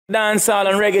Dancehall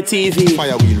and Reggae TV.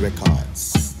 Firewheel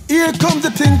Records. Here comes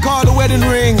the thing called the wedding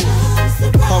ring.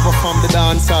 Cover from the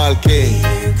Dancehall King.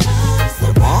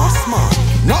 The boss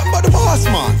man, nothing but the boss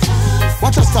man.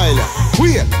 Watch your style.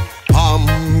 Wait.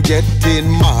 I'm getting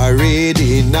married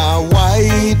in a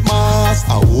white mask.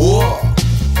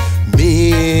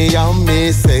 Me and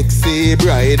me sexy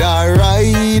bride a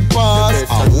ride past.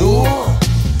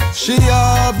 She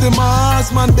have the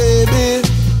mask man baby,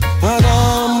 and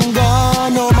I'm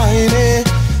gonna mind it.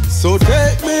 So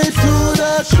take me to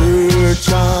the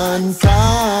church on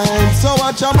time. So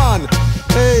watch a man,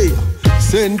 hey.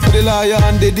 Send for the lawyer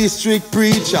and the district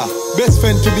preacher. Best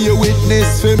friend to be a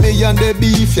witness for me and the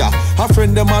beef ya. A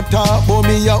friend them a talk but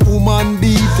me a woman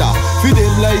beater. For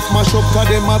them life mash up cause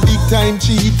them a big time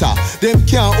cheater. Them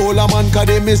can't hold a man cause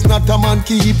them is not a man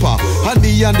keeper. And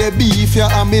me and the beef ya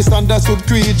a misunderstood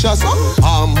creatures.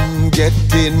 I'm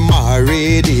getting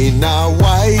married in a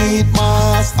white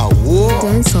mask.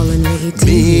 Dancehall and Reggae TV.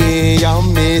 Me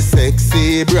and me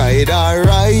sexy bride a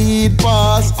ride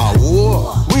past.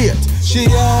 Wait. She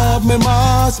have me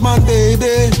mask man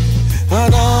baby,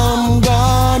 and I'm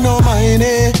gonna mind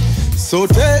it. So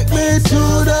take me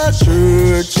to the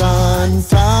church on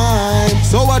time.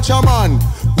 So watch a man,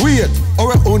 wait,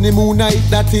 our honeymoon night,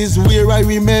 that is where I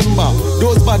remember.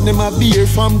 Those bad name a beer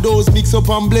from those mix up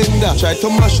and blender. Try to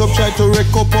mash up, try to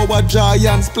wreck up our joy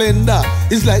and splendor.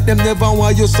 It's like them never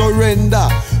want you surrender.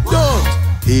 Don't.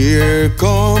 Here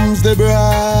comes the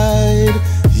bride.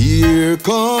 Here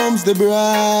comes the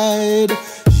bride.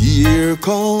 Here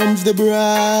comes the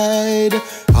bride,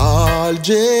 all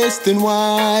dressed in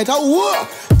white.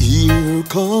 Here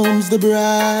comes the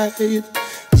bride.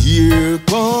 Here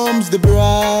comes the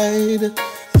bride.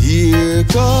 Here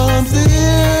comes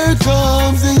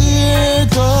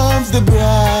the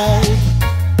bride.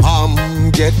 I'm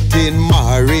getting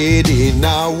married in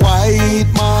a white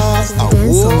mask.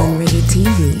 Dancehall and Reggae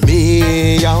TV.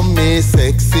 Me and me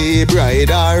sexy bride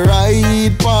a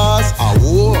ride past.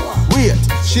 Wait,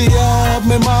 she have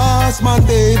me mask man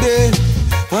baby,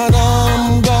 and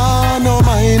I'm gonna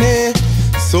mind it.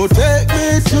 So take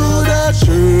me to the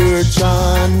church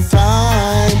on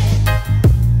time.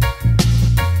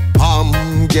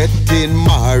 I'm getting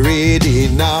married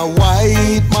in a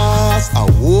white mask.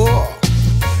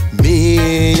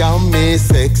 Me and me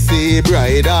sexy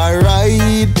bride a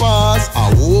ride past.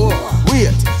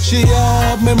 Wait, she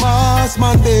have me mask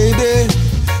man baby,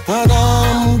 and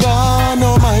I'm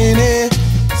gonna mind it.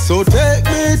 So take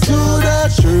me to the